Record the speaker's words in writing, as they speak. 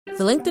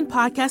The LinkedIn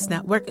Podcast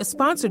Network is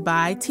sponsored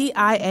by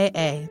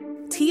TIAA.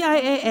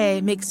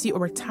 TIAA makes you a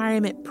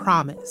retirement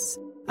promise,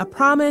 a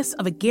promise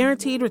of a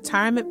guaranteed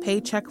retirement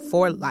paycheck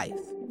for life.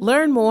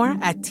 Learn more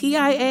at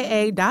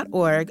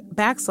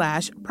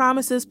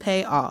TIAA.org/promises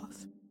pay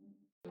off.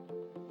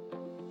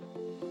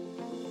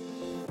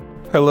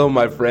 Hello,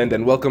 my friend,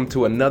 and welcome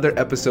to another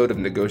episode of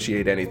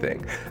Negotiate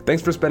Anything.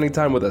 Thanks for spending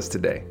time with us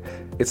today.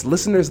 It's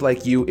listeners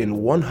like you in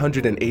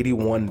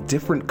 181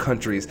 different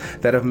countries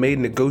that have made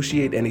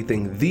Negotiate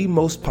Anything the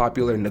most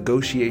popular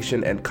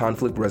negotiation and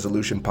conflict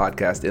resolution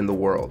podcast in the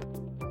world.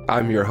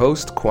 I'm your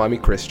host,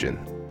 Kwame Christian.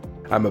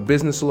 I'm a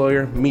business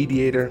lawyer,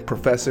 mediator,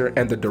 professor,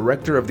 and the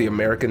director of the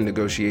American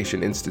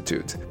Negotiation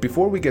Institute.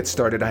 Before we get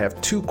started, I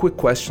have two quick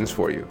questions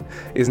for you.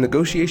 Is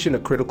negotiation a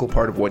critical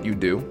part of what you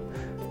do?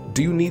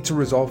 Do you need to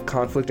resolve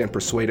conflict and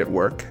persuade at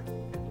work?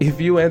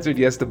 If you answered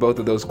yes to both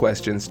of those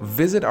questions,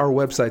 visit our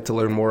website to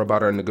learn more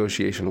about our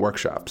negotiation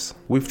workshops.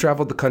 We've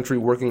traveled the country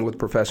working with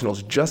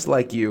professionals just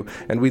like you,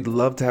 and we'd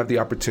love to have the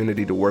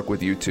opportunity to work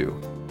with you too.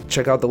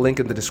 Check out the link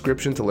in the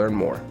description to learn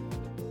more.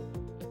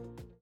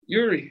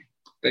 Yuri,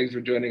 thanks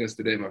for joining us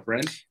today, my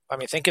friend. I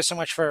mean, thank you so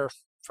much for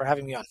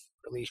having me on.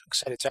 Really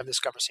excited to have this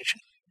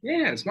conversation.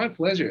 Yeah, it's my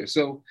pleasure.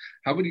 So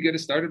how would you get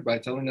us started by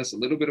telling us a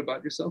little bit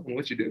about yourself and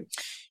what you do?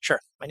 Sure.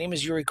 My name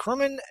is Yuri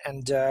Kruman,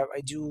 and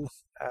I do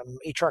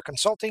HR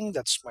consulting.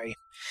 That's my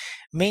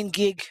main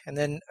gig. And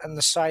then on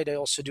the side, I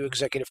also do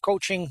executive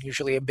coaching.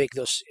 Usually I bake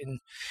those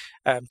in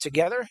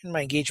together in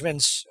my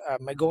engagements.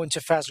 I go into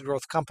fast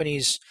growth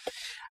companies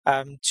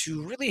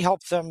to really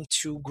help them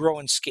to grow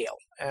and scale,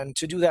 and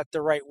to do that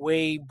the right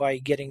way by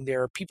getting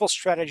their people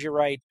strategy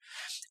right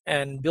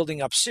and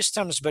building up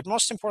systems, but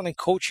most importantly,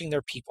 coaching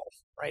their people,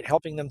 right?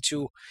 Helping them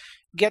to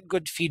get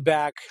good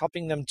feedback,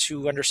 helping them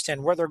to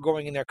understand where they're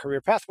going in their career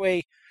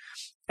pathway,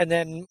 and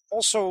then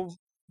also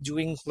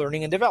doing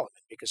learning and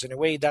development, because in a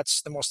way,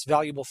 that's the most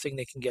valuable thing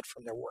they can get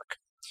from their work.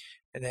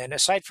 And then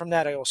aside from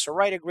that, I also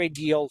write a great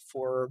deal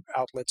for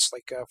outlets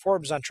like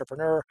Forbes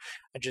Entrepreneur.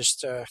 I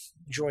just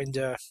joined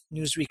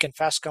Newsweek and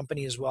Fast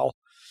Company as well.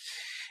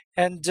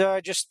 And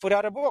just put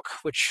out a book,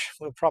 which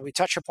we'll probably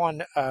touch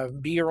upon,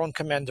 Be Your Own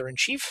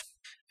Commander-in-Chief.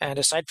 And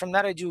aside from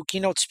that, I do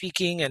keynote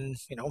speaking and,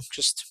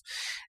 just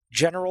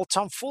general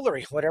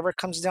tomfoolery, whatever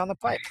comes down the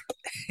pipe.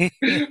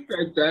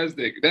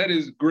 Fantastic. That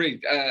is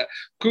great.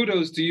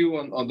 Kudos to you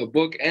on the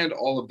book and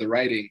all of the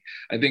writing.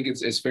 I think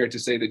it's fair to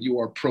say that you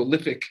are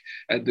prolific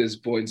at this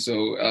point.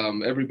 So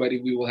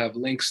everybody, we will have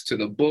links to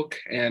the book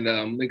and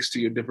links to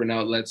your different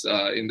outlets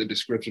in the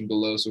description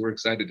below. So we're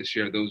excited to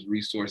share those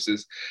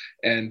resources.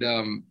 And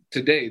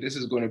today, this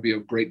is going to be a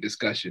great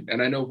discussion.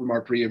 And I know from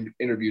our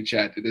pre-interview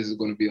chat that this is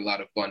going to be a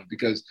lot of fun,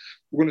 because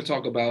we're going to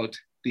talk about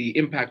the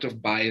impact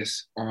of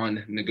bias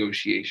on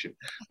negotiation,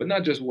 but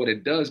not just what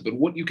it does, but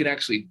what you can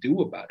actually do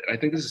about it. I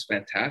think this is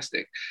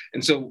fantastic.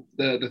 And so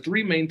the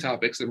three main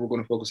topics that we're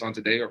going to focus on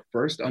today are,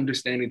 first,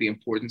 understanding the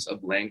importance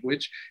of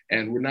language.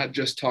 And we're not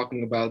just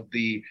talking about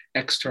the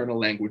external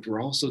language,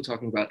 we're also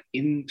talking about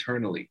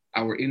internally,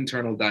 our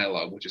internal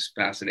dialogue, which is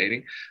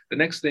fascinating. The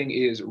next thing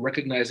is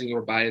recognizing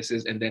your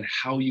biases and then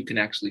how you can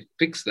actually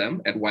fix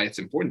them and why it's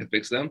important to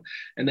fix them.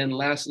 And then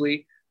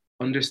lastly,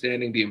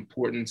 understanding the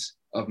importance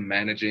of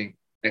managing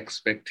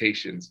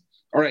expectations.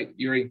 All right,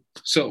 Yuri.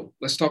 So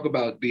let's talk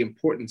about the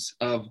importance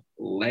of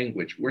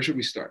language. Where should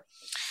we start?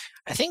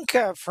 I think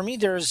for me,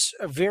 there's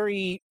a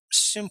very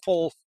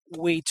simple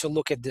way to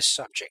look at this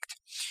subject.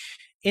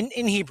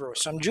 In Hebrew,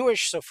 so I'm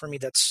Jewish, so for me,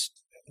 that's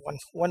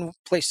one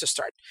place to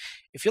start.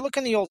 If you look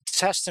in the Old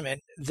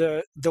Testament,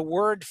 the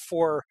word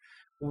for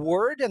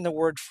word and the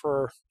word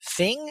for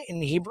thing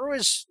in Hebrew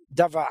is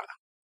davar,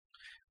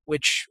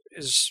 which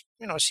is,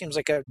 seems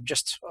like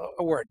just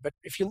a word. But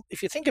if you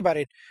think about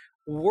it,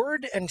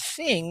 word and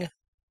thing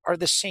are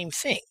the same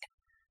thing.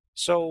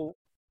 So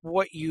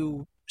what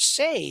you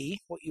say,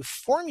 what you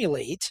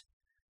formulate,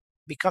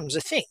 becomes a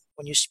thing.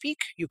 When you speak,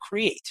 you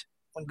create.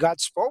 When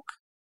God spoke,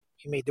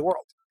 he made the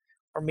world,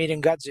 or made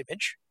in God's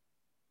image.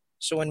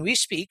 So when we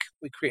speak,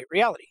 we create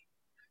reality.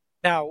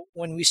 Now,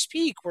 when we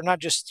speak, we're not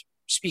just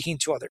speaking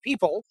to other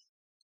people,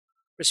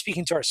 we're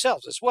speaking to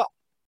ourselves as well.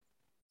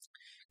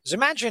 Because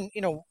imagine,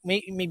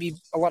 maybe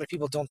a lot of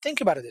people don't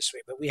think about it this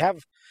way, but we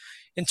have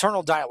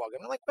internal dialogue.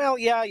 And I'm like, well,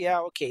 yeah,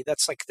 okay,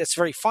 that's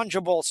very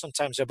fungible.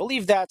 Sometimes I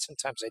believe that,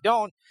 sometimes I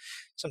don't.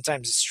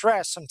 Sometimes it's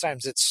stress,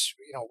 sometimes it's,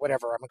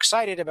 whatever. I'm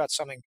excited about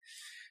something.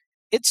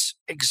 It's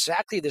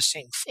exactly the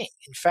same thing.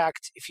 In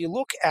fact, if you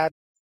look at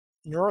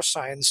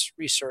neuroscience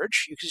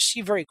research, you can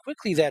see very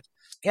quickly that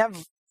you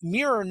have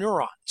mirror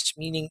neurons,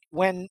 meaning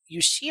when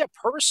you see a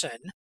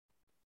person,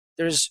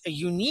 there's a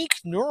unique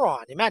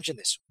neuron. Imagine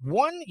this,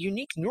 one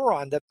unique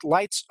neuron that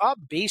lights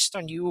up based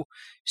on you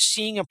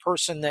seeing a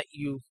person that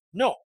you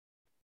know,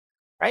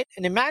 right?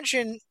 And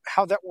imagine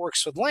how that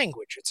works with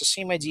language. It's the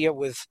same idea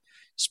with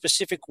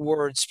specific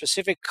words,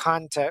 specific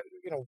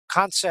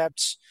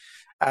concepts,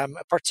 a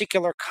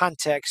particular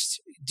context.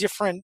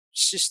 Different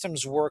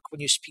systems work when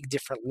you speak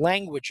different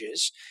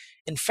languages.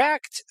 In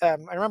fact, I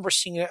remember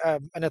seeing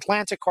an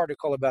Atlantic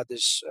article about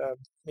this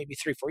maybe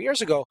 3-4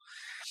 years ago,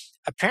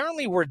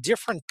 apparently we're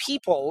different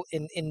people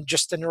in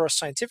just the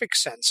neuroscientific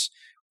sense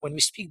when we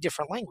speak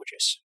different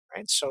languages,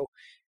 right? So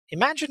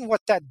imagine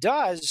what that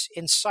does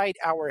inside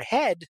our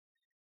head,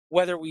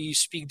 whether we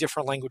speak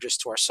different languages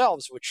to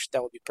ourselves, which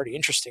that would be pretty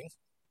interesting,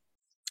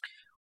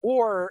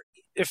 or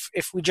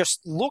if we just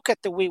look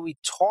at the way we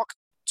talk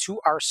to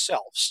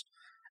ourselves,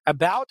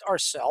 about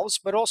ourselves,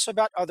 but also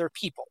about other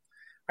people,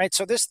 right?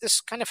 So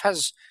this kind of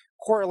has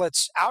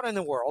correlates out in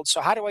the world.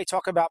 So how do I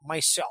talk about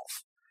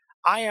myself?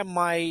 I am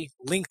my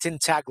LinkedIn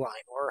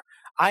tagline, or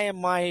I am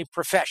my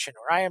profession,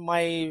 or I am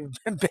my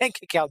bank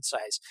account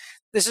size.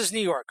 This is New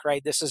York,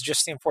 right? This is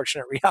just the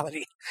unfortunate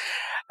reality.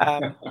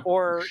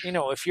 Or,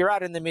 if you're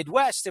out in the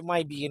Midwest, it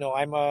might be,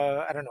 I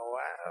don't know,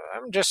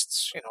 I'm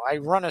just, I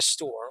run a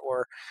store,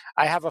 or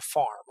I have a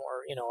farm,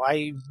 or,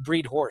 I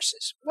breed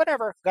horses,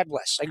 whatever. God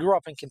bless. I grew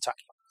up in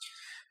Kentucky.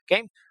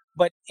 Okay.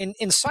 But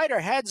inside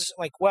our heads,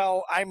 like,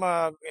 well,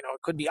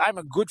 it could be, I'm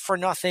a good for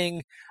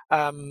nothing.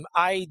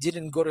 I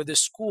didn't go to this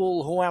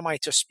school. Who am I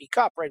to speak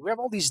up? Right. We have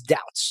all these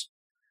doubts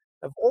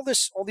of all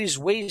these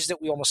ways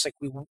that we almost like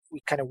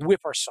we kind of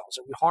whip ourselves,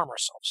 or we harm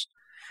ourselves.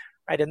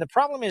 Right. And the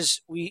problem is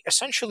we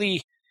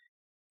essentially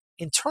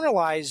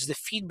internalize the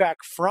feedback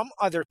from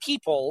other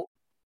people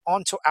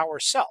onto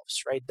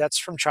ourselves, right? That's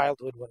from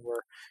childhood, when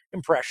we're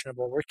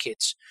impressionable, we're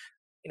kids.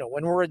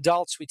 When we're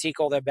adults, we take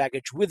all that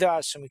baggage with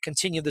us and we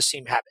continue the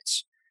same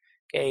habits.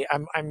 Okay,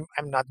 I'm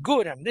not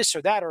good, I'm this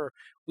or that, or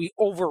we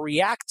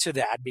overreact to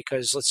that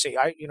because, let's say,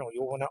 you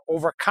want to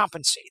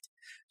overcompensate.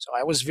 So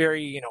I was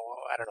very,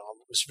 I don't know,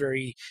 I was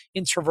very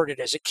introverted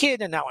as a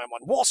kid, and now I'm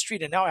on Wall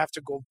Street, and now I have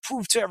to go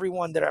prove to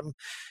everyone that I'm,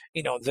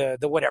 the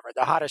whatever,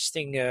 the hottest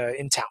thing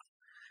in town.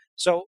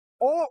 So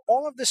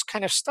all of this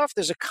kind of stuff,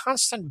 there's a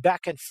constant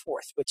back and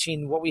forth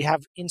between what we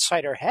have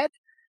inside our head,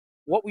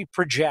 what we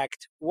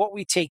project, what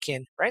we take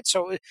in, right?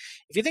 So if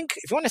you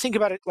want to think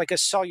about it like a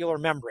cellular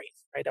membrane,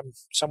 right? I'm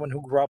someone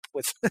who grew up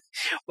with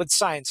with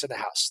science in the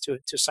house, to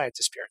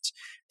scientist parents.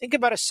 Think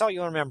about a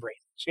cellular membrane.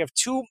 So you have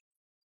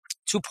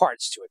two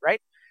parts to it,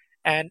 right?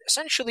 And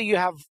essentially you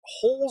have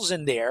holes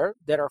in there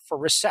that are for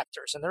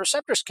receptors, and the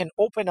receptors can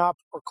open up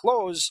or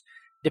close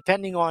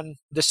depending on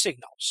the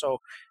signal. So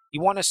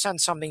you want to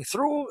send something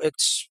through,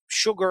 it's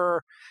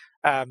sugar,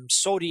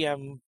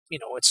 sodium,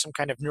 it's some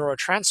kind of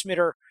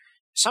neurotransmitter.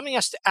 Something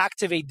has to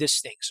activate this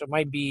thing. So it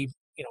might be,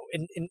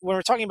 when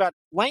we're talking about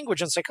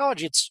language and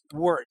psychology, it's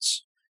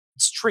words,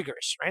 it's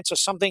triggers, right? So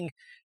something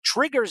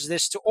triggers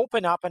this to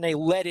open up, and I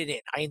let it in,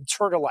 I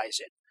internalize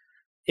it.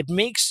 It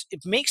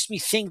makes me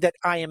think that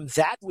I am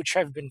that which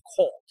I've been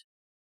called,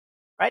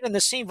 right? And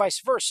the same vice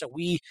versa.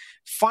 We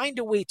find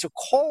a way to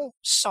call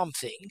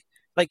something,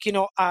 like,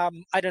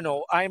 I don't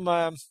know, I'm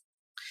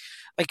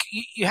like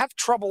you have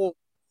trouble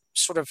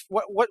sort of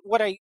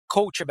what I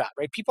coach about,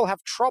 right? People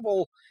have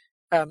trouble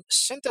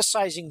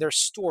synthesizing their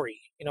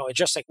story. It's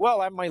just like,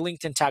 well, I'm my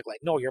LinkedIn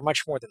tagline. No, you're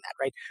much more than that,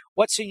 right?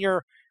 What's in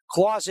your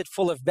closet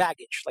full of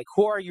baggage? Like,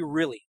 who are you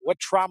really? What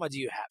trauma do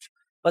you have?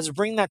 Let's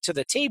bring that to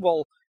the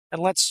table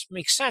and let's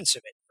make sense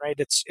of it, right?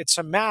 It's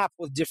a map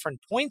with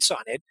different points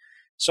on it.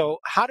 So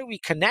how do we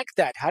connect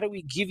that? How do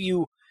we give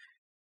you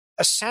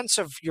a sense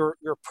of your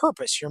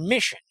purpose, your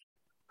mission,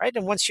 right?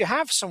 And once you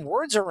have some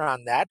words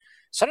around that,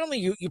 suddenly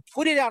you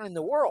put it out in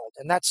the world,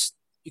 and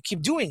you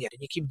keep doing it,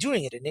 and you keep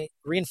doing it, and it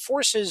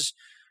reinforces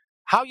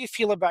how you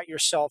feel about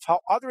yourself, how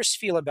others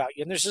feel about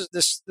you. And there's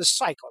this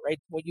cycle, right?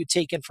 What you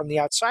take in from the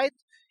outside,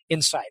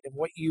 inside, and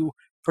what you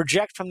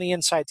project from the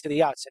inside to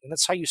the outside. And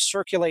that's how you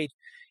circulate,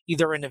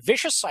 either in a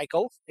vicious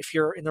cycle, if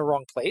you're in the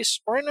wrong place,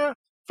 or in a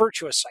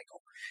virtuous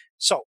cycle.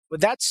 So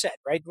with that said,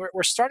 right,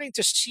 we're starting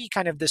to see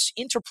kind of this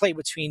interplay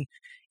between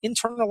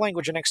internal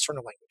language and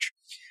external language.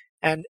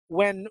 And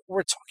when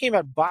we're talking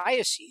about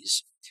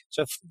biases,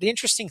 so the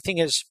interesting thing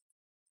is,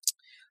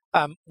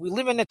 we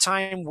live in a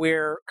time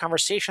where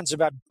conversations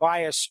about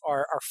bias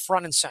are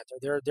front and center.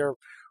 They're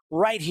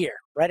right here,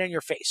 right in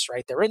your face,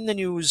 right? They're in the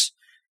news.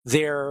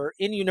 They're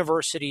in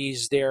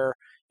universities. They're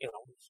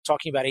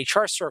talking about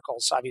HR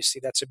circles. Obviously,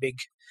 that's a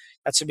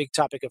big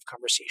topic of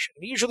conversation.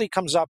 It usually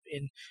comes up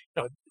in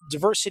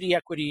diversity,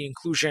 equity,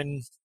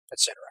 inclusion,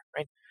 etc.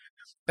 Right?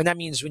 And that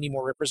means we need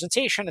more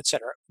representation,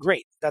 etc.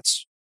 Great.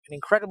 That's an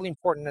incredibly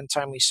important and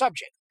timely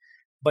subject.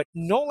 But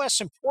no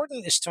less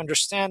important is to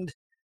understand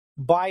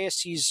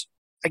biases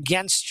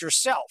against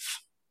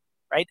yourself,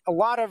 right? A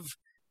lot of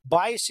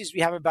biases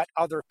we have about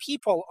other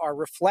people are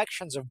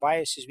reflections of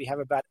biases we have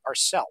about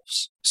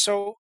ourselves.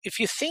 So if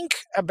you think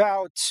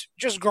about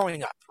just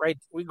growing up, right?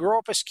 We grow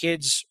up as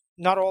kids.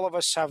 Not all of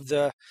us have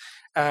the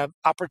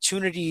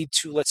opportunity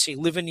to, let's say,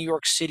 live in New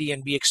York City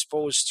and be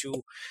exposed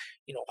to,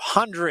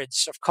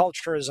 hundreds of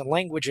cultures and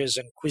languages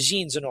and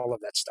cuisines and all of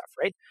that stuff,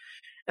 right?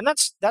 And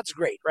that's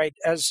great, right?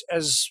 As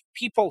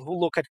people who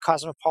look at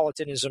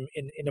cosmopolitanism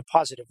in a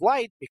positive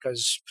light,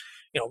 because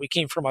we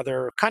came from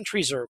other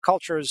countries or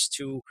cultures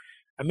to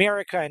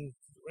America, and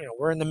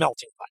we're in the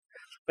melting pot.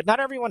 But not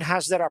everyone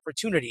has that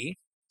opportunity.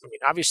 I mean,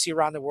 obviously,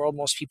 around the world,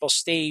 most people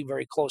stay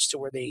very close to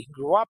where they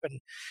grew up and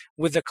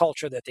with the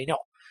culture that they know.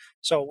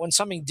 So when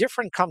something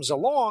different comes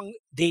along,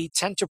 they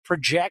tend to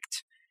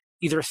project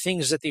either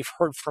things that they've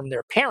heard from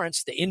their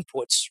parents, the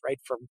inputs, right,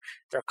 from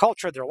their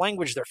culture, their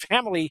language, their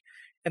family,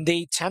 and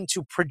they tend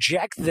to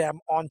project them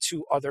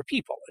onto other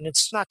people. And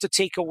it's not to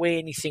take away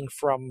anything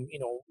from,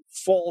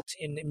 fault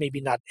in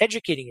maybe not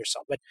educating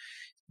yourself, but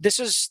this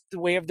is the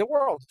way of the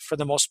world for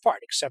the most part,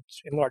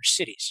 except in large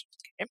cities.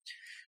 Okay?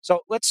 So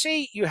let's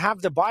say you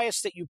have the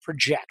bias that you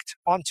project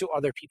onto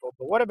other people,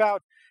 but what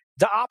about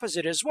the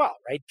opposite as well,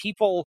 right?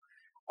 People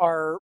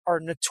are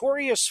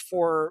notorious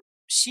for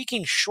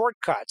seeking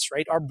shortcuts,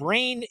 right? Our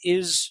brain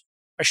is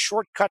a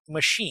shortcut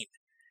machine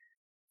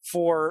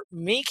for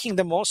making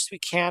the most we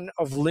can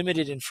of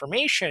limited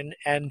information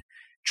and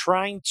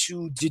trying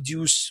to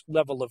deduce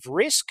level of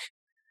risk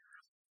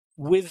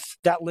with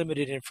that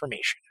limited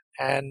information.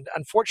 And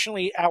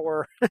unfortunately,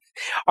 our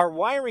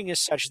wiring is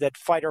such that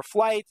fight or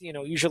flight,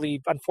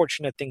 usually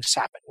unfortunate things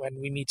happen when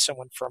we meet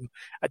someone from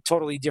a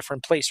totally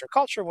different place or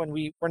culture when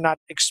we're not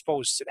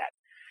exposed to that.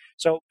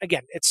 So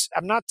again,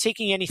 I'm not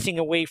taking anything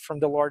away from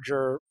the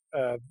larger,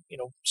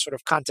 sort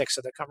of context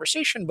of the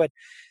conversation, but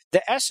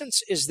the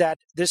essence is that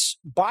this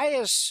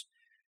bias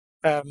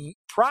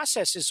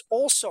process is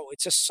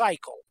it's a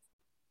cycle,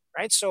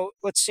 right? So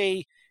let's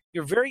say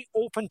you're very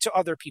open to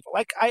other people.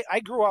 Like I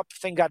grew up,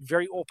 thank God,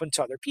 very open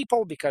to other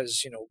people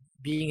because,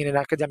 being in an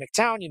academic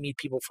town, you meet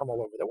people from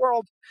all over the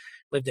world.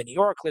 Lived in New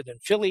York, lived in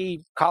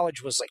Philly.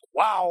 College was like,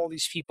 wow, all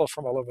these people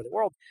from all over the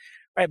world.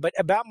 Right. But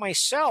about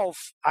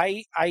myself,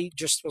 I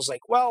just was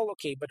like, well,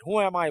 okay, but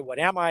who am I? What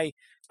am I?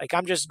 Like,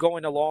 I'm just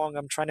going along.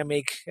 I'm trying to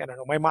make,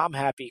 my mom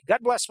happy. God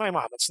bless my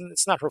mom.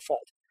 It's not her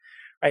fault.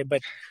 Right.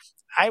 But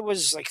I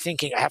was like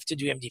thinking I have to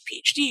do MD,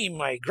 PhD.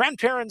 My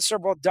grandparents are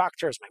both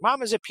doctors. My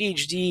mom is a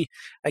PhD.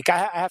 Like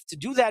I have to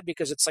do that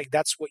because it's like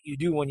that's what you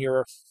do when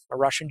you're a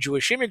Russian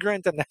Jewish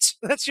immigrant, and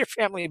that's your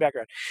family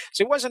background.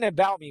 So it wasn't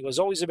about me. It was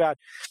always about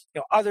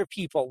other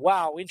people.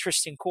 Wow,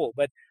 interesting, cool.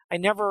 But I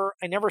never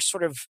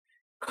sort of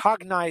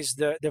cognized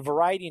the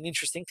variety and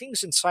interesting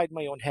things inside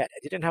my own head. I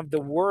didn't have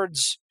the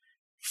words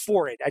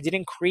for it. I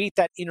didn't create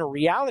that inner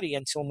reality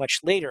until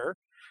much later,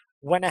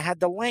 when I had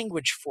the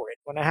language for it,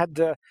 when I had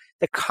the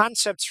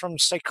concepts from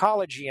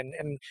psychology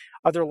and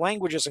other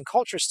languages and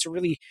cultures to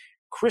really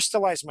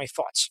crystallize my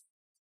thoughts.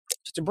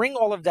 So to bring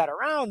all of that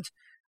around,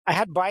 I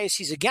had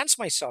biases against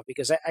myself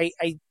because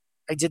I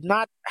did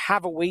not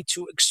have a way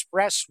to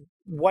express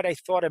what I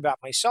thought about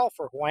myself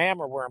or who I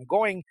am or where I'm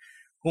going,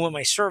 who am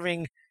I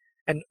serving,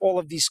 and all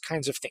of these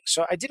kinds of things.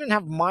 So I didn't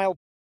have mile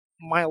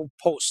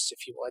posts,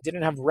 if you will. I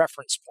didn't have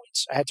reference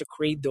points. I had to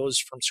create those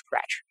from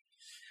scratch.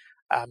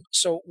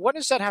 So what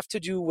does that have to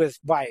do with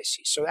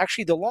biases? So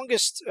actually the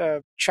longest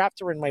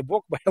chapter in my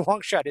book by a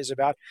long shot is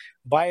about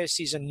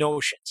biases and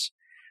notions,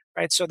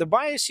 right? So the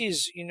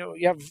biases, you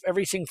have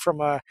everything from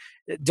a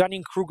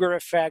Dunning-Kruger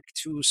effect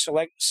to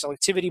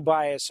selectivity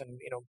bias and,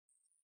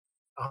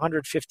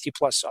 150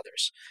 plus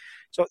others.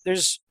 So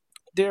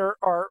there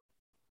are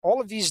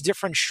all of these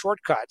different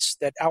shortcuts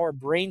that our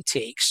brain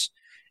takes.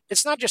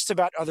 It's not just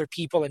about other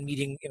people and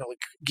meeting,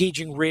 like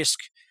gauging risk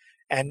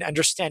and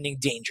understanding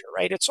danger,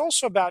 right? It's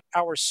also about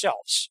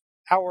ourselves.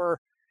 Our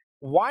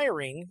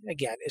wiring,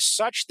 again, is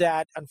such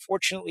that,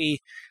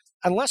 unfortunately,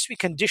 unless we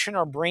condition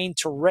our brain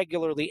to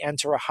regularly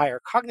enter a higher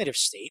cognitive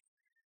state,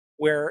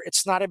 where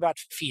it's not about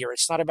fear,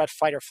 it's not about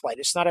fight or flight,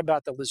 it's not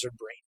about the lizard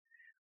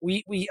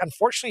brain, we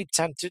unfortunately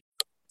tend to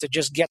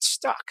just get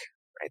stuck,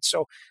 right?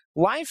 So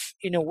life,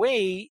 in a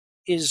way,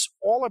 is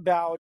all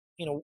about,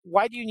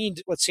 why do you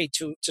need, let's say,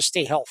 to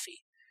stay healthy?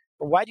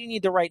 Or why do you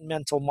need the right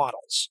mental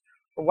models?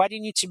 Or why do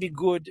you need to be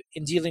good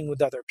in dealing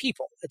with other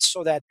people? It's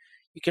so that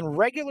you can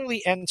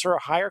regularly enter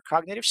a higher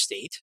cognitive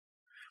state.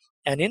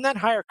 And in that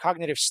higher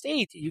cognitive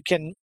state, you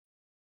can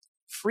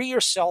free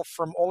yourself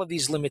from all of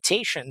these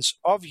limitations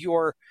of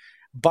your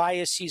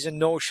biases and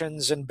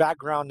notions and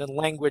background and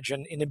language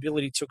and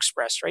inability to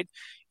express, right?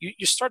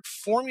 You start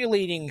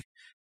formulating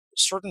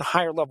certain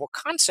higher level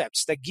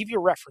concepts that give you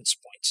reference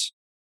points.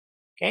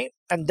 Okay.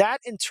 And that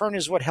in turn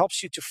is what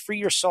helps you to free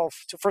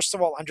yourself to, first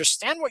of all,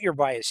 understand what your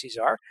biases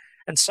are.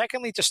 And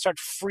secondly, to start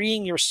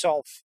freeing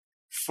yourself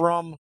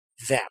from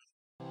them.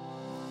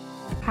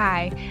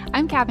 Hi,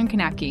 I'm Katherine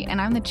Kanapke,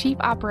 and I'm the Chief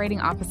Operating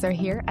Officer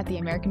here at the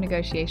American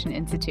Negotiation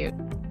Institute.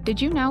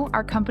 Did you know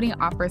our company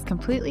offers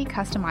completely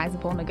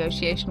customizable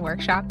negotiation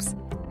workshops?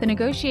 The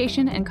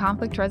negotiation and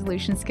conflict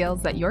resolution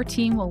skills that your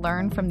team will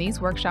learn from these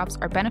workshops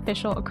are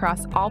beneficial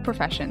across all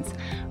professions,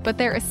 but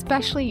they're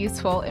especially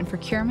useful in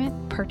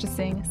procurement,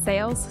 purchasing,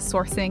 sales,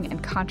 sourcing,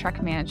 and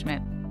contract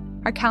management.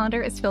 Our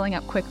calendar is filling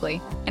up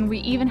quickly, and we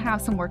even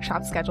have some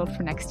workshops scheduled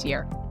for next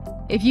year.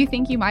 If you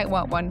think you might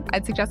want one,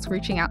 I'd suggest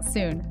reaching out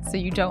soon so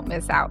you don't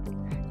miss out.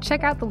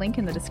 Check out the link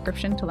in the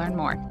description to learn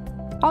more.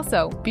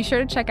 Also, be sure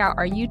to check out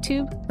our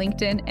YouTube,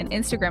 LinkedIn, and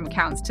Instagram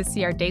accounts to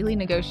see our daily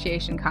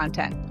negotiation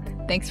content.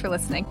 Thanks for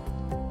listening.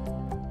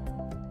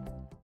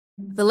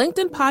 The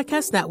LinkedIn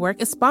Podcast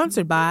Network is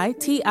sponsored by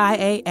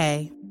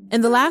TIAA.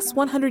 In the last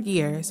 100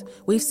 years,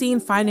 we've seen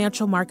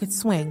financial markets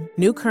swing,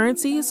 new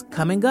currencies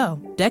come and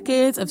go,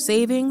 decades of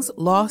savings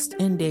lost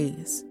in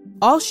days,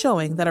 all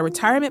showing that a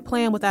retirement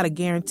plan without a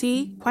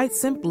guarantee, quite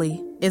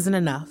simply, isn't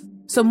enough.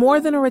 So more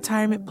than a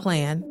retirement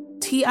plan,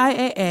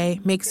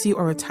 TIAA makes you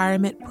a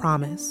retirement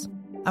promise.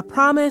 A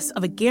promise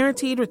of a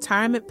guaranteed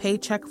retirement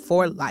paycheck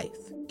for life.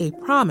 A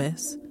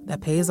promise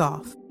that pays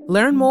off.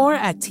 Learn more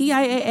at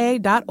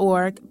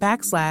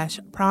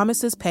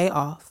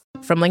TIAA.org/promisespayoff.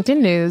 From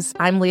LinkedIn News,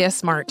 I'm Leah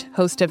Smart,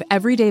 host of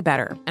Everyday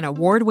Better, an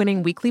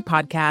award-winning weekly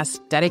podcast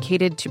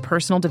dedicated to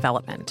personal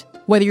development.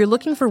 Whether you're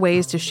looking for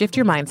ways to shift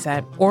your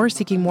mindset or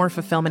seeking more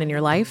fulfillment in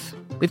your life,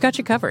 we've got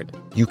you covered.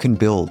 You can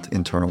build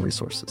internal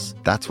resources.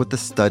 That's what the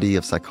study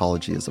of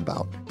psychology is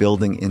about,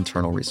 building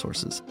internal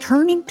resources.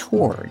 Turning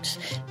towards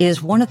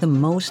is one of the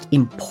most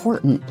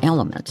important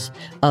elements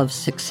of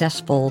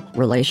successful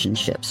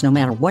relationships, no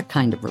matter what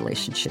kind of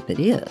relationship it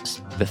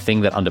is. The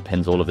thing that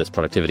underpins all of this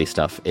productivity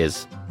stuff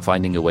is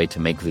finding a way to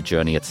make the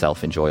journey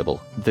itself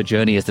enjoyable. The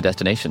journey is the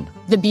destination.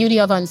 The beauty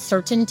of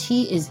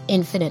uncertainty is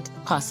infinite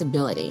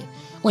possibility.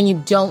 When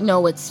you don't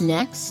know what's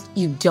next,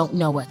 you don't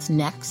know what's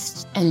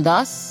next. And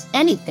thus,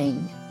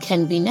 anything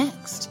can be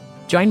next.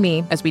 Join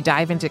me as we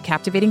dive into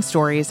captivating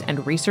stories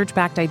and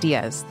research-backed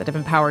ideas that have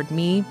empowered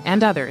me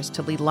and others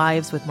to lead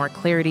lives with more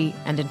clarity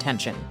and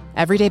intention.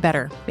 Everyday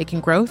Better, making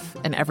growth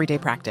an everyday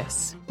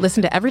practice.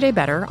 Listen to Everyday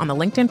Better on the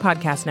LinkedIn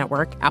Podcast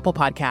Network, Apple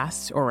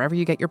Podcasts, or wherever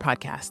you get your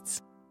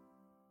podcasts.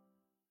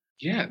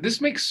 Yeah,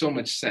 this makes so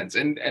much sense.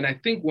 And I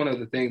think one of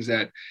the things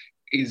that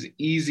is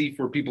easy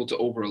for people to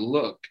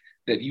overlook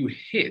that you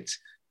hit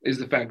is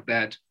the fact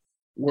that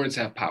words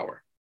have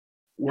power.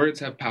 Words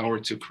have power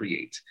to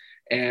create.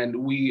 And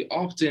we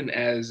often,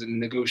 as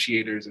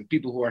negotiators and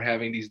people who are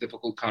having these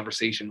difficult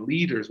conversation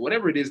leaders,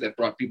 whatever it is that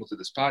brought people to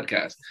this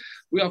podcast,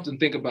 we often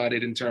think about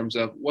it in terms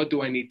of what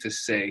do I need to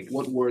say?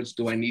 What words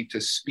do I need to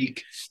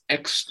speak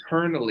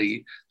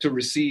externally to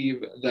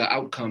receive the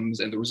outcomes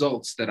and the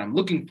results that I'm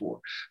looking for?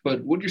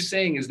 But what you're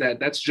saying is that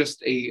that's just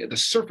the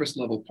surface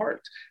level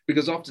part,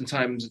 because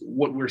oftentimes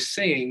what we're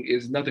saying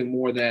is nothing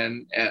more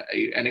than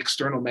an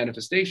external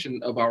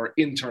manifestation of our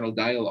internal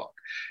dialogue.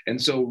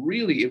 And so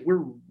really, if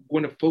we're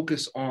going to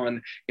focus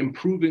on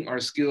improving our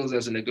skills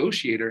as a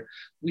negotiator,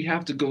 we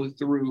have to go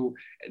through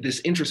this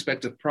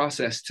introspective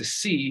process to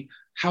see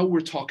how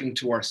we're talking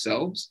to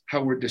ourselves,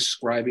 how we're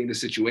describing the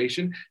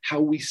situation, how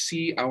we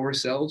see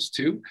ourselves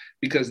too,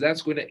 because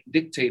that's going to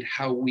dictate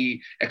how we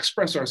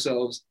express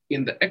ourselves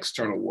in the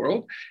external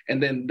world.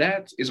 And then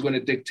that is going to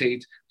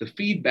dictate the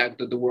feedback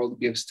that the world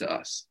gives to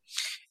us.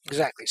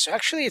 Exactly. So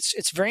actually,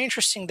 it's very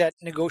interesting that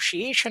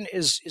negotiation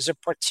is a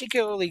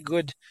particularly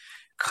good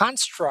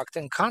construct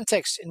and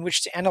context in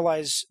which to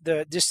analyze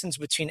the distance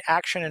between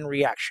action and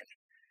reaction,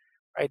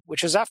 right?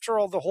 Which is, after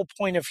all, the whole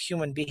point of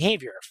human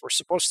behavior. If we're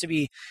supposed to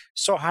be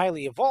so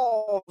highly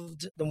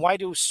evolved, then why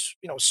do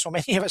so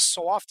many of us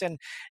so often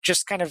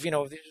just kind of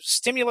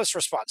stimulus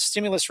response?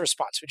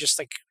 We just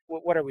like,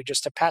 what are we,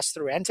 just a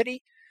pass-through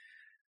entity,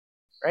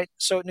 right?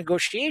 So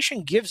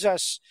negotiation gives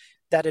us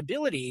that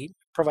ability,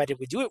 provided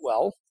we do it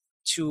well,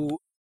 to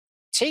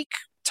take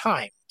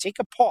time, take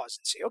a pause,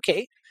 and say,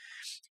 okay,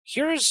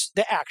 here's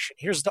the action,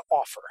 here's the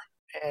offer.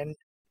 And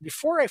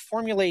before I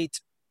formulate,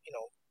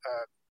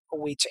 a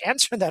way to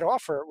answer that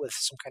offer with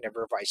some kind of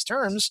revised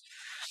terms,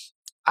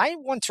 I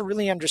want to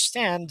really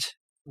understand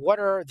what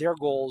are their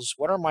goals,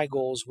 what are my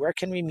goals, where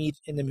can we meet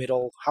in the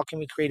middle, how can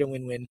we create a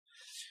win-win,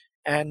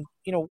 and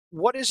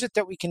what is it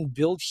that we can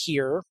build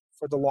here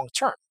for the long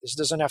term. This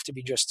doesn't have to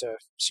be just a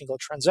single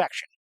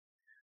transaction,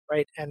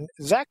 right? And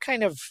that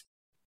kind of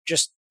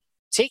just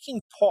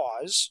taking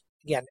pause,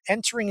 again,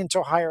 entering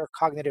into a higher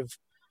cognitive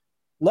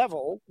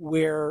level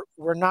where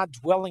we're not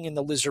dwelling in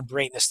the lizard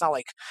brain. It's not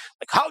like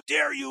how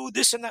dare you,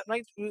 this and that.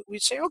 Right? We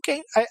say,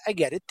 okay, I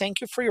get it. Thank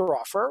you for your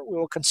offer. We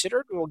will consider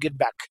it. We will get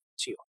back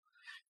to you.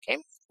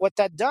 Okay. What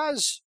that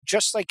does,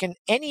 just like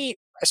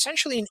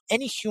essentially in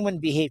any human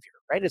behavior,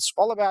 right? It's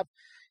all about,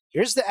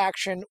 here's the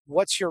action.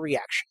 What's your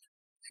reaction?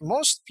 And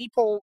most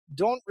people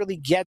don't really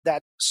get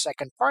that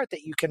second part,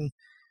 that you can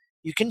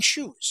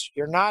choose.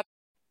 You're not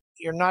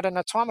an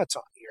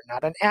automaton. You're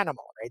not an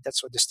animal, right?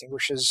 That's what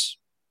distinguishes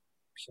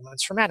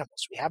humans from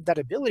animals. We have that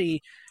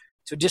ability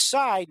to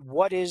decide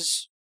what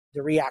is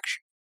the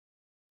reaction.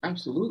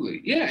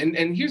 Absolutely. Yeah.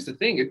 And here's the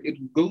thing.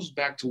 It goes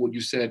back to what you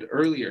said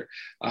earlier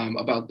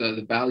about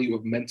the value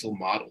of mental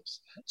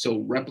models. So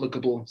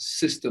replicable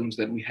systems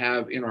that we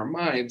have in our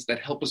minds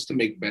that help us to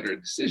make better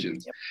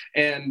decisions. Yep.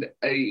 And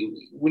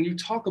when you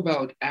talk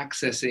about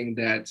accessing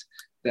that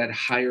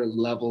higher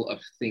level of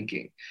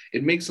thinking,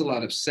 it makes a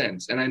lot of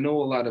sense. And I know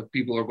a lot of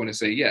people are going to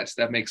say, yes,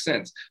 that makes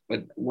sense.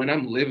 But when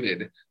I'm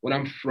livid, when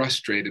I'm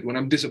frustrated, when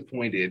I'm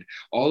disappointed,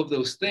 all of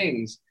those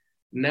things,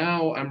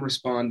 now I'm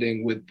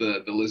responding with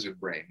the lizard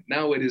brain.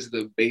 Now it is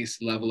the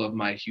base level of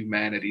my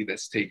humanity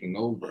that's taking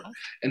over.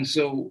 And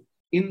so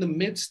in the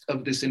midst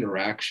of this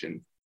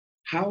interaction,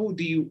 how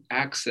do you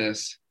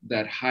access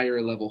that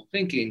higher level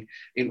thinking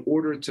in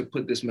order to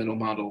put this mental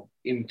model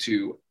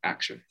into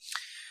action?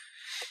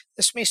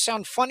 This may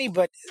sound funny,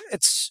 but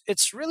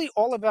it's really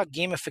all about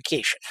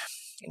gamification.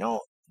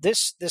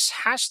 This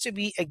has to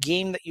be a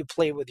game that you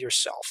play with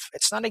yourself.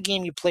 It's not a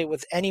game you play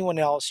with anyone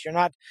else. You're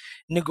not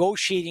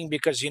negotiating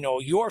because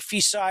your fee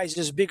size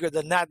is bigger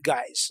than that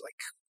guy's. Like,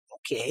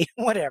 okay,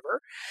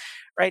 whatever,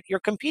 right? You're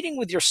competing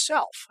with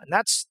yourself. And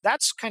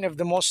that's kind of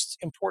the most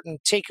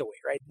important takeaway,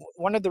 right?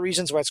 One of the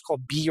reasons why it's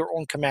called Be Your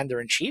Own Commander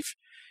in Chief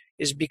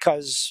is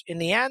because in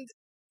the end,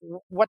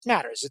 what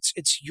matters?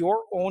 It's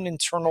your own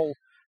internal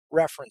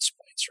reference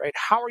points, right?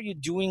 How are you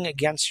doing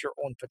against your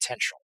own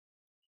potential?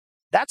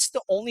 That's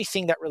the only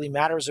thing that really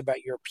matters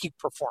about your peak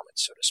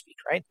performance, so to speak,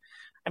 right?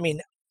 I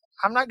mean,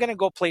 I'm not going to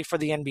go play for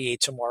the NBA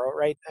tomorrow,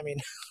 right? I mean,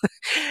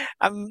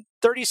 I'm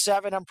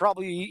 37. I'm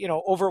probably,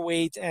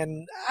 overweight,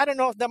 and I don't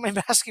know if that my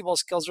basketball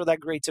skills are that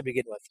great to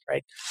begin with,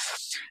 right?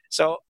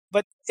 So,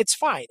 but it's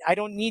fine. I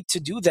don't need to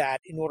do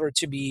that in order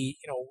to be,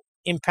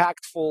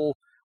 impactful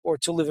or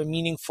to live a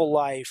meaningful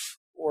life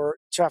or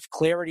to have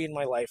clarity in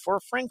my life or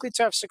frankly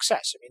to have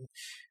success. I mean,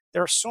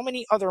 there are so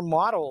many other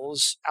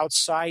models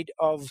outside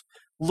of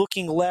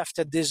looking left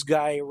at this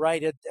guy,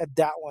 right at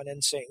that one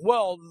and saying,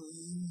 well,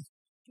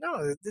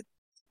 no,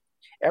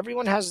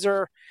 everyone has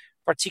their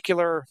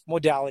particular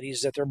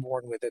modalities that they're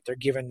born with, that they're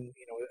given,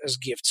 as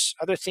gifts,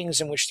 other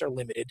things in which they're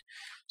limited.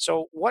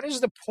 So what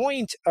is the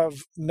point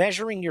of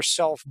measuring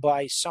yourself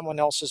by someone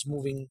else's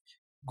moving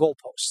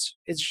goalposts?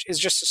 It's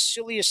just the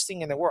silliest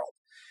thing in the world.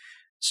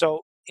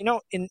 So,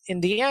 in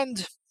the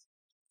end,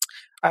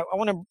 I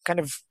want to kind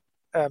of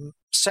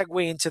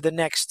segue into the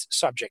next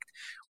subject.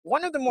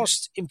 One of the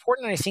most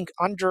important, I think,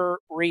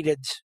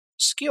 underrated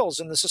skills,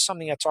 and this is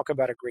something I talk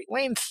about at great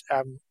length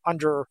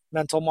under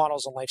mental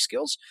models and life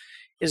skills,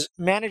 is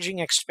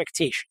managing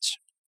expectations.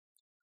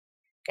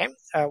 Okay,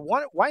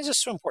 why is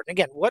this so important?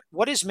 Again,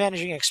 what is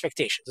managing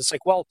expectations? It's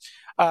like, well,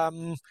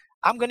 I'm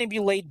going to be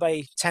late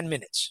by 10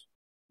 minutes.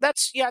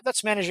 That's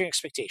managing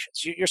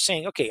expectations. You're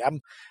saying, okay,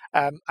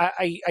 I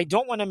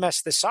don't want to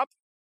mess this up,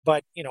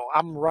 but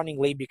I'm running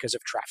late because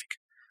of traffic.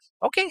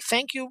 Okay,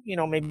 thank you.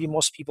 Maybe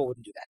most people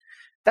wouldn't do that.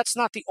 That's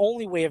not the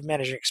only way of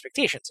managing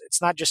expectations.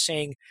 It's not just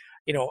saying,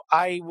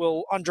 I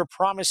will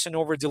underpromise and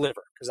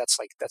overdeliver, because that's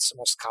the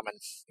most common,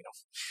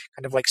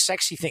 kind of like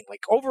sexy thing,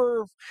 like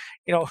underpromise,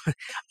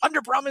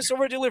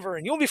 overdeliver,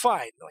 and you'll be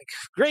fine. Like,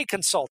 great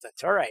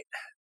consultant. All right.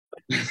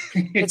 But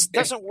it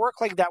doesn't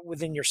work like that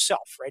within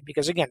yourself, right?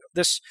 Because again,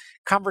 this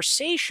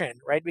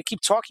conversation, right? We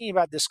keep talking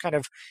about this kind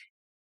of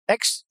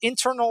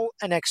internal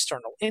and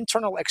external,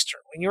 internal,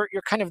 external, and you're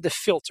kind of the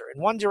filter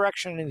in one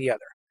direction and in the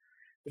other.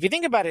 If you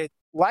think about it,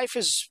 life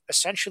is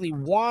essentially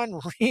one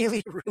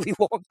really, really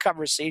long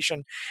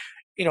conversation,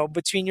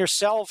 between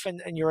yourself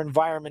and your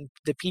environment,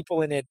 the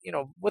people in it,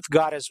 with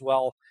God as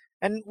well,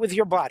 and with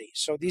your body.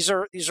 So these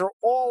are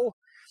all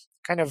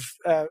kind of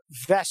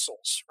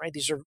vessels, right?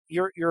 These are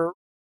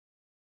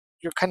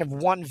you're kind of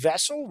one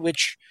vessel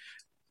which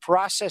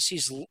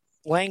processes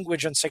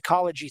language and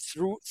psychology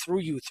through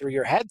you, through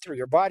your head, through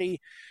your body,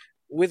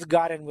 with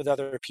God and with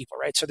other people,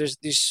 right? So there's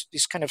these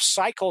kind of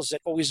cycles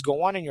that always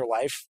go on in your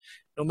life,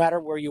 no matter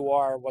where you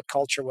are, what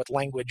culture, what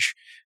language,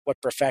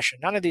 what profession.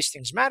 None of these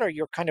things matter.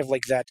 You're kind of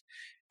like that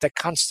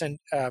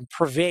constant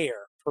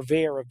purveyor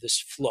of this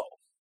flow.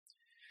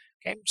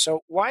 Okay,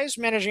 so why is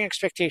managing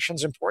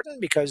expectations important?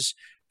 Because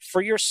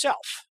for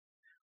yourself,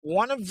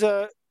 one of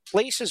the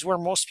places where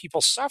most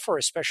people suffer,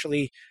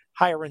 especially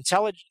higher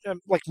intelligence,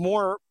 like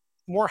more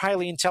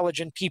highly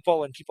intelligent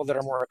people and people that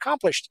are more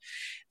accomplished,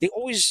 they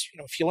always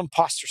feel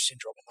imposter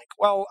syndrome. And like,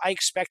 well, I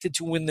expected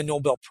to win the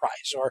Nobel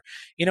Prize, or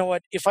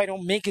what, if I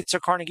don't make it to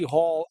Carnegie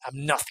Hall,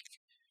 I'm nothing.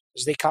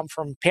 Because they come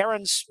from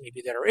parents,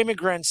 maybe that are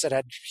immigrants, that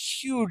had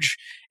huge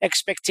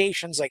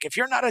expectations. Like, if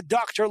you're not a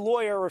doctor,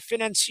 lawyer, or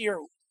financier,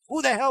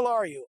 who the hell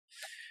are you?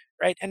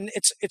 Right? And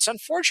it's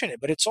unfortunate,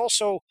 but it's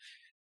also,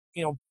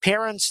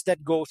 parents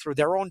that go through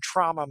their own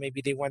trauma. Maybe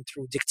they went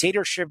through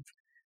dictatorship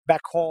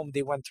back home.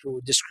 They went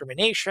through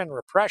discrimination,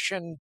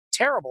 repression,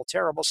 terrible,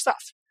 terrible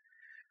stuff.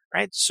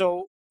 Right?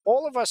 So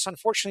all of us,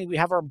 unfortunately, we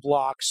have our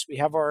blocks. We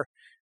have our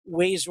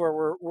ways where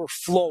we're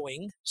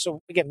flowing.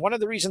 So again, one of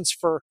the reasons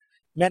for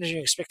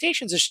managing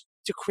expectations is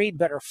to create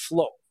better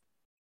flow.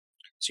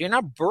 So you're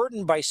not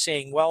burdened by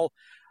saying, well,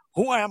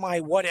 who am I?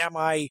 What am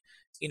I?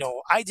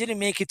 I didn't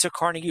make it to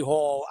Carnegie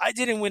Hall. I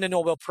didn't win a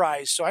Nobel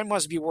Prize, so I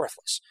must be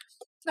worthless.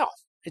 No,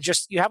 it's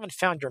just you haven't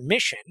found your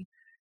mission.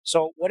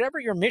 So whatever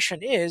your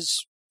mission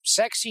is,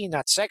 sexy,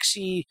 not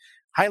sexy,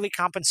 highly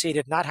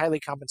compensated, not highly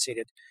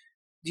compensated,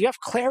 do you have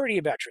clarity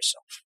about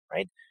yourself,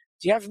 right?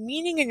 Do you have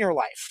meaning in your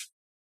life?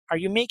 Are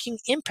you making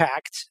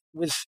impact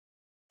with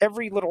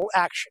every little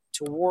action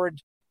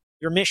toward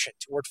your mission,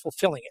 toward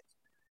fulfilling it?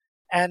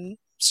 And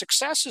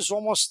success is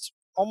almost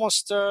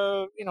it's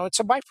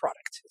a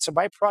byproduct. It's a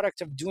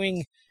byproduct of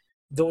doing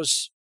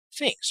those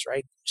things,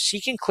 right?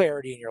 Seeking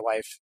clarity in your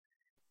life,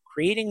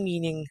 creating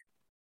meaning,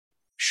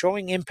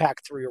 showing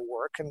impact through your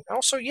work, and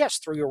also, yes,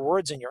 through your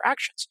words and your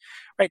actions,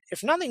 right?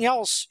 If nothing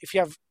else, if you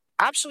have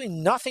absolutely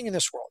nothing in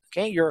this world,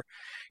 okay, you're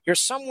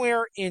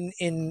somewhere in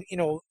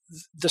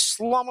the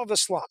slum of the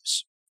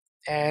slums,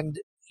 and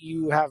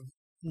you have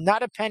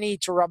not a penny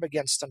to rub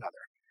against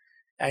another,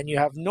 and you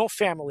have no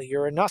family,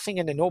 you're a nothing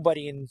and a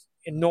nobody in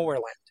nowhere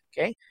land,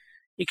 okay?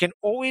 You can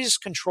always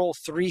control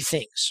three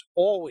things,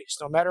 always,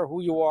 no matter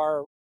who you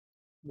are,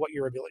 what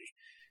your ability: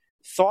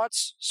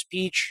 thoughts,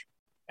 speech,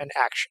 and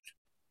action.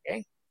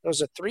 Okay,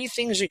 those are three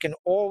things you can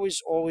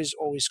always, always,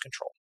 always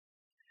control.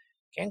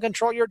 Can't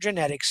control your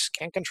genetics,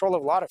 can't control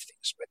a lot of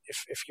things, but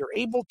if you're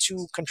able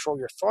to control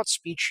your thoughts,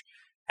 speech,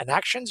 and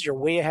actions, you're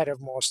way ahead of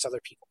most other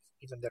people,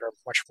 even that are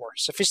much more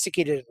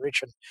sophisticated and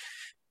rich and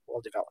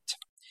well developed.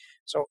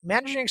 So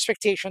managing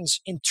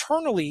expectations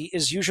internally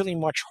is usually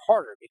much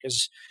harder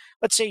because,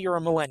 let's say you're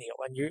a millennial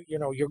and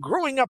you're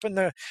growing up in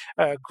the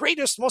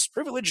greatest, most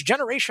privileged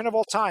generation of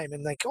all time,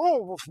 and like,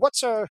 oh,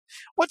 what's a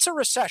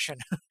recession?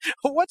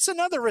 What's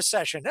another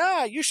recession?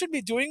 You should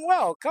be doing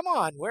well. Come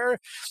on, where's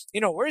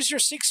your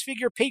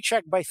 6-figure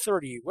paycheck by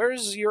 30?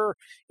 Where's your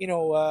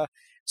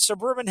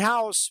suburban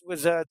house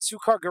with a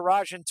 2-car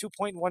garage and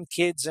 2.1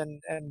 kids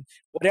and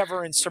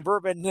whatever in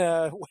suburban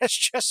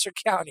Westchester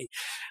County?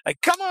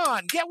 Like, come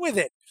on, get with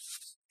it.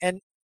 And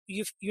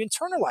you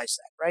internalize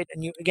that, right?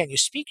 And you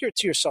speak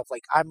to yourself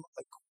like,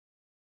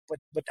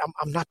 but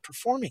I'm not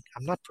performing.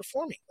 I'm not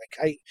performing.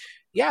 Like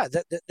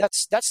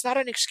that's not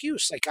an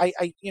excuse. Like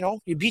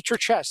you beat your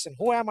chest and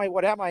who am I?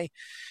 What am I?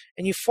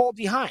 And you fall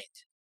behind.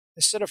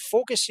 Instead of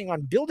focusing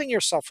on building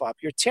yourself up,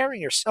 you're tearing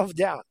yourself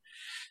down.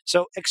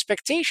 So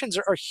expectations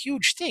are a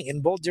huge thing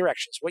in both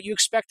directions. What you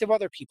expect of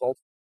other people,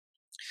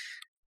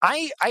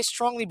 I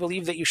strongly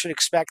believe that you should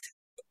expect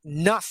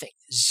nothing,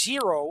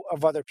 zero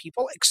of other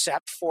people,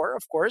 except for,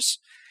 of course,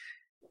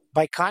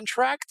 by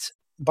contract,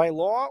 by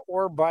law,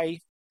 or by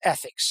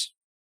ethics,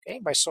 okay,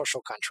 by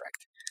social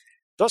contract.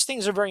 Those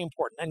things are very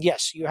important. And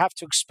yes, you have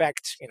to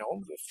expect,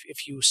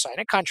 if you sign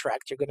a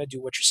contract, you're going to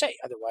do what you say.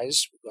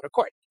 Otherwise, we go to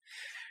court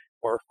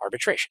or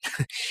arbitration.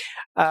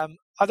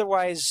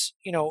 Otherwise,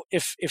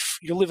 if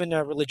you live in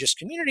a religious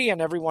community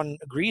and everyone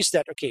agrees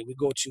that, okay, we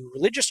go to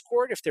religious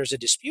court if there's a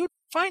dispute,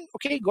 fine,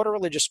 okay, go to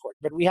religious court.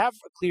 But we have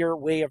a clear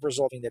way of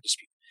resolving the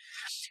dispute.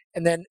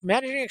 And then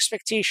managing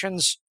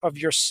expectations of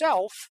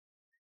yourself,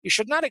 you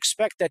should not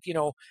expect that,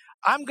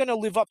 I'm going to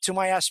live up to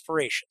my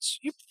aspirations.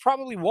 You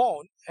probably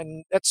won't.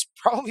 And that's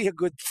probably a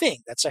good thing.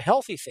 That's a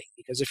healthy thing,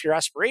 because if your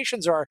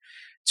aspirations are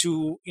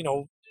to,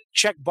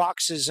 check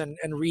boxes and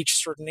reach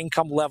certain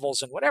income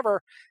levels and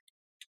whatever,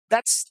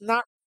 that's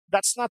not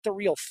the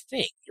real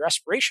thing. Your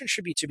aspiration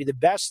should be to be the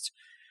best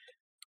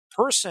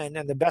person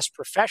and the best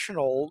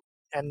professional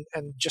and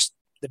just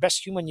the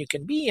best human you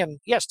can be. And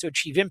yes, to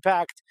achieve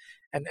impact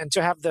and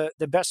to have the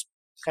best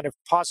kind of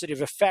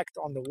positive effect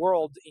on the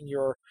world in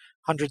your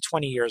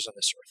 120 years on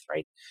this earth,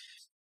 right?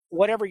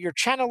 Whatever your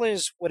channel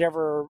is,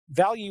 whatever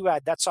value you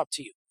add, that's up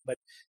to you. But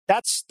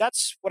that's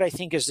what I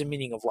think is the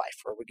meaning of life,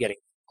 where we're getting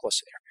close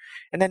to there.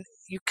 And then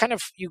you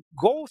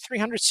go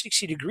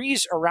 360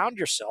 degrees around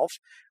yourself.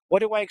 What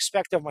do I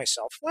expect of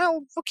myself?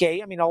 Well,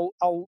 okay,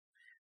 I'll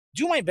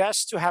do my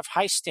best to have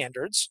high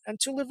standards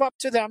and to live up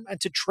to them and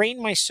to train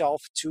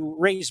myself to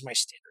raise my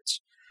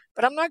standards.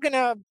 But I'm not going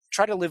to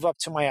try to live up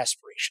to my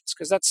aspirations,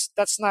 because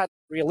that's not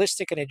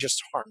realistic and it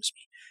just harms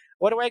me.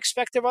 What do I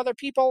expect of other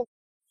people?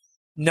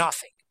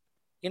 Nothing.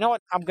 You know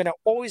what? I'm going to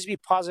always be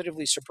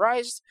positively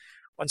surprised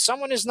when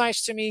someone is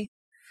nice to me,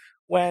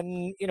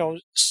 when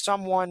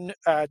someone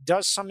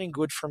does something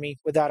good for me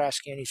without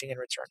asking anything in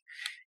return.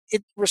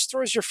 It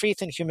restores your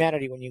faith in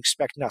humanity when you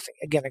expect nothing,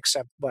 again,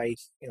 except by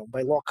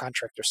law,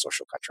 contract, or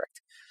social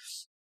contract.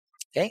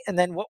 Okay, and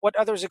then what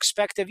others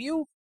expect of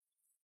you?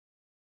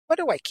 What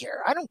do I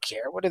care? I don't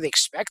care. What do they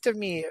expect of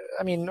me?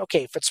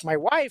 Okay, if it's my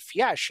wife,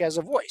 yeah, she has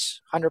a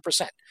voice,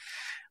 100%.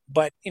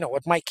 But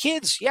with my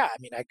kids, yeah,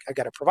 I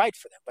got to provide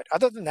for them. But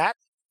other than that,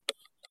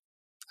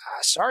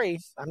 sorry,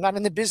 I'm not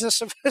in the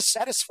business of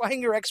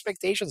satisfying your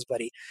expectations,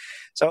 buddy.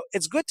 So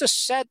it's good to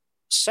set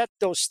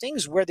those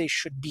things where they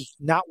should be,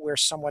 not where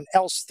someone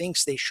else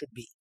thinks they should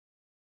be.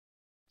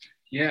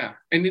 Yeah,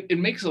 and it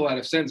makes a lot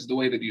of sense the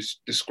way that you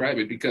describe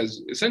it,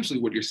 because essentially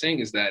what you're saying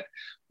is that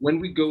when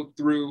we go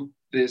through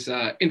this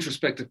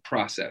introspective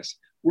process,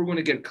 we're going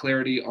to get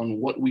clarity on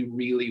what we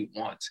really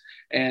want.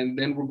 And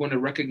then we're going to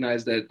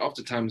recognize that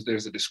oftentimes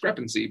there's a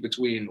discrepancy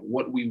between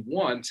what we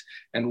want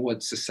and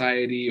what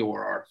society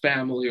or our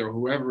family or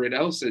whoever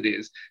else it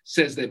is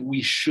says that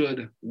we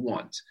should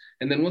want.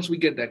 And then once we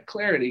get that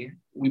clarity,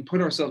 we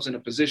put ourselves in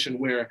a position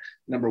where,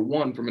 number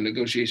one, from a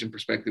negotiation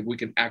perspective, we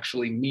can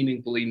actually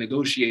meaningfully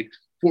negotiate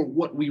for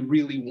what we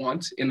really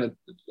want and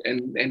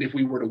if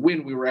we were to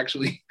win, we were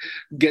actually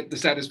get the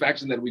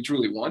satisfaction that we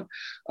truly want.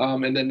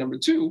 And then number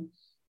two,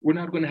 we're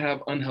not going to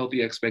have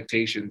unhealthy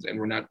expectations, and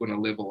we're not going to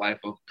live a life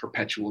of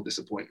perpetual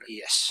disappointment.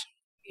 Yes,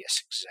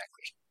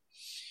 exactly.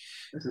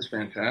 This is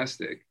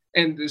fantastic.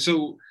 And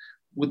so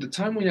with the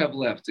time we have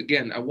left,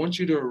 again, I want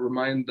you to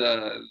remind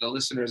the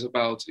listeners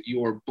about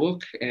your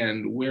book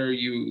and where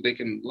they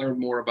can learn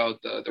more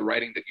about the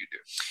writing that you do.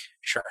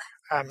 Sure.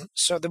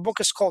 So the book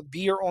is called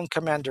Be Your Own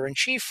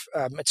Commander-in-Chief.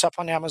 It's up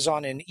on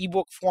Amazon in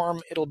ebook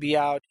form. It'll be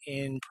out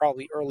in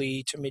probably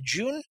early to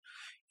mid-June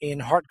in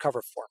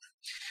hardcover form.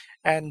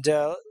 And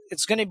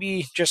it's going to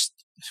be, just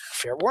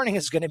fair warning,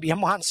 it's going to be a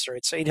monster.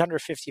 It's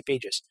 850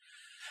 pages.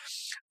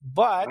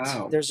 But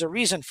wow, there's a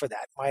reason for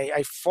that.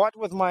 I fought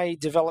with my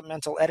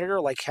developmental editor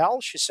like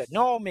hell. She said,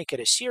 no, make it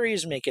a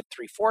series, make it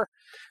 3-4. I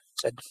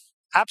said,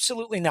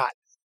 absolutely not.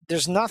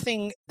 there's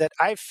nothing that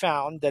I've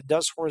found that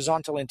does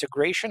horizontal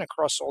integration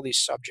across all these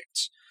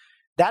subjects.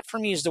 That for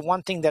me is the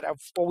one thing that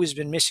I've always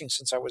been missing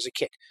since I was a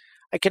kid.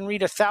 I can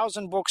read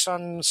 1,000 books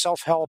on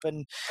self-help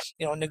and,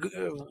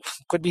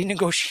 could be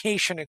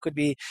negotiation, it could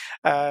be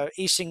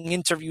acing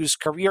interviews,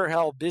 career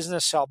help,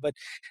 business help, but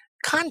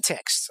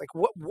context, like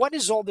what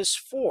is all this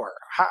for?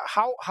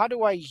 How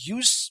do I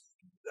use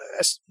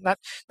not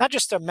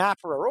just a map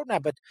or a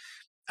roadmap, but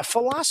a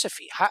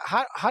philosophy?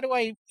 How do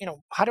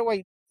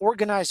I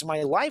organize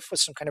my life with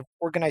some kind of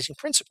organizing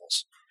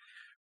principles,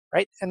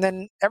 right? And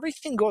then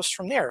everything goes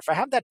from there. If I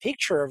have that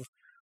picture of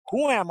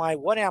who am I,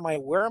 what am I,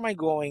 where am I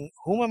going,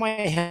 whom am I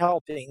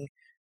helping,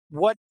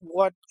 what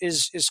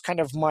is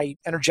kind of my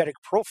energetic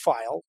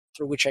profile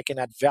through which I can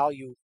add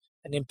value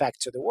and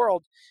impact to the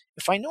world.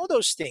 If I know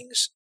those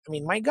things, I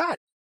mean, my God,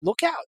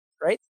 look out,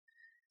 right?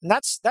 And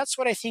that's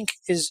what I think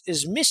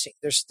is missing.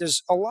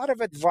 There's a lot of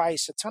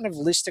advice, a ton of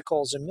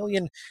listicles, a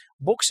million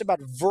books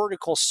about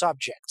vertical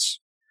subjects,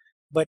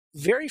 but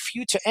very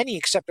few to any,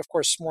 except of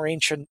course more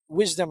ancient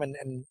wisdom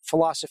and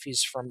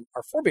philosophies from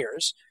our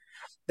forebears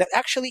that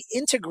actually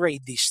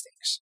integrate these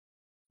things.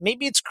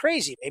 Maybe it's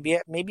crazy.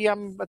 Maybe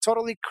I'm a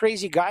totally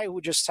crazy guy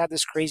who just had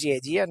this crazy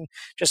idea and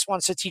just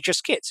wants to teach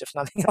his kids. If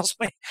nothing else,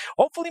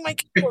 hopefully my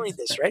kids will read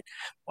this, right,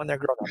 when they're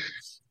grown up.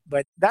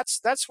 But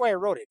that's why I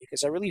wrote it,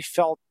 because I really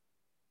felt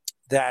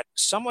that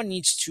someone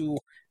needs to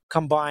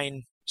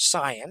combine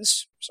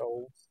science.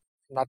 So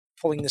I'm not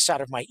pulling this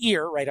out of my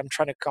ear, right? I'm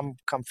trying to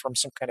come from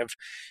some kind of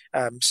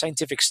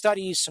scientific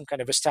studies, some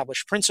kind of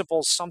established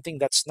principles, something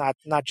that's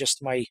not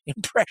just my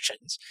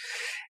impressions.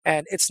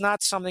 And it's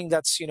not something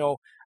that's,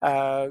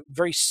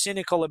 very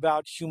cynical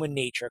about human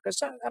nature,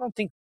 because I don't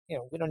think,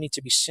 we don't need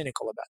to be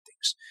cynical about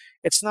things.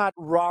 It's not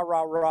rah,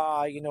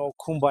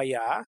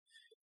 kumbaya.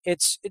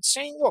 It's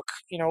saying, look,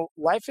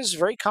 life is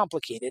very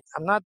complicated.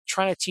 I'm not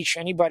trying to teach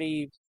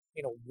anybody,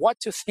 what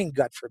to think,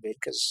 God forbid,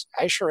 because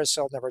I sure as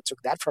hell never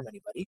took that from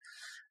anybody.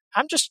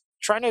 I'm just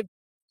trying to,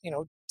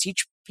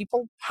 teach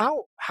people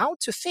how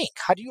to think.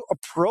 How do you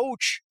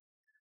approach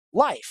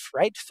life,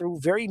 right?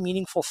 Through very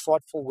meaningful,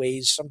 thoughtful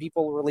ways. Some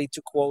people relate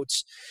to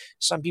quotes.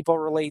 Some people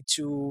relate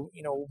to,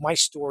 my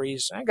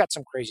stories. I got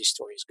some crazy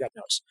stories, God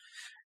knows.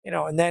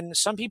 And then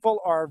some people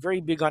are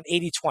very big on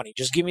 80-20.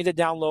 Just give me the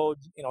download,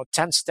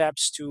 10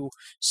 steps to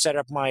set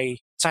up my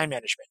time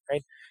management,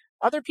 right?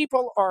 Other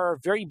people are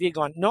very big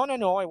on, no,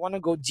 I want to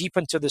go deep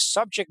into the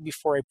subject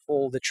before I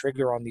pull the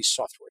trigger on these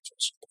software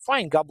tools.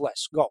 Fine, God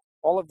bless, go.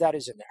 All of that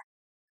is in there.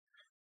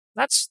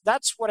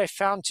 That's what I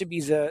found to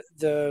be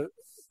the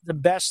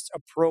best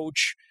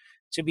approach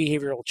to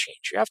behavioral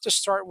change. You have to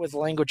start with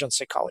language and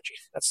psychology.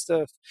 That's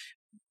the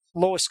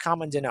lowest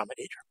common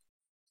denominator.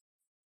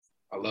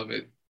 I love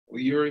it. Well,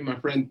 Yuri, my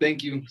friend,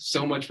 thank you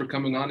so much for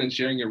coming on and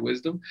sharing your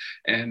wisdom.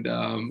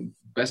 And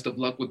best of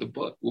luck with the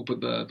book. We'll put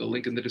the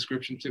link in the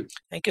description too.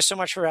 Thank you so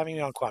much for having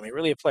me on, Kwame.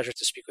 Really a pleasure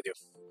to speak with you.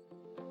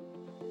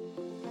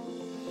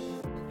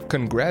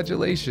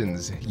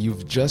 Congratulations!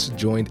 You've just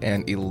joined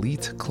an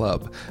elite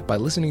club. By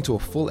listening to a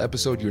full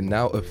episode, you're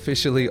now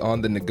officially on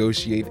the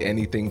Negotiate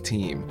Anything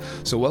team.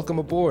 So welcome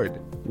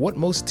aboard. What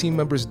most team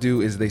members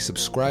do is they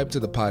subscribe to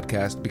the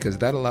podcast because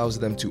that allows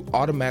them to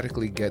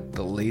automatically get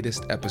the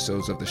latest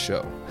episodes of the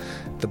show.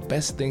 The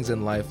best things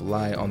in life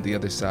lie on the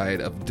other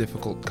side of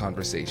difficult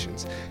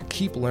conversations.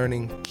 Keep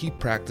learning, keep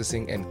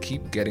practicing, and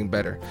keep getting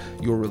better.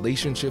 Your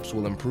relationships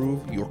will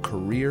improve, your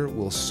career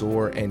will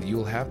soar, and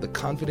you'll have the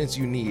confidence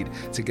you need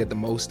to get the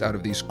most out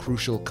of these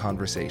crucial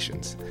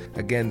conversations.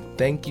 Again,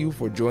 thank you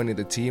for joining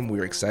the team.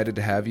 We're excited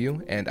to have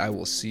you, and I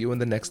will see you in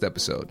the next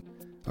episode.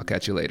 I'll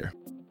catch you later.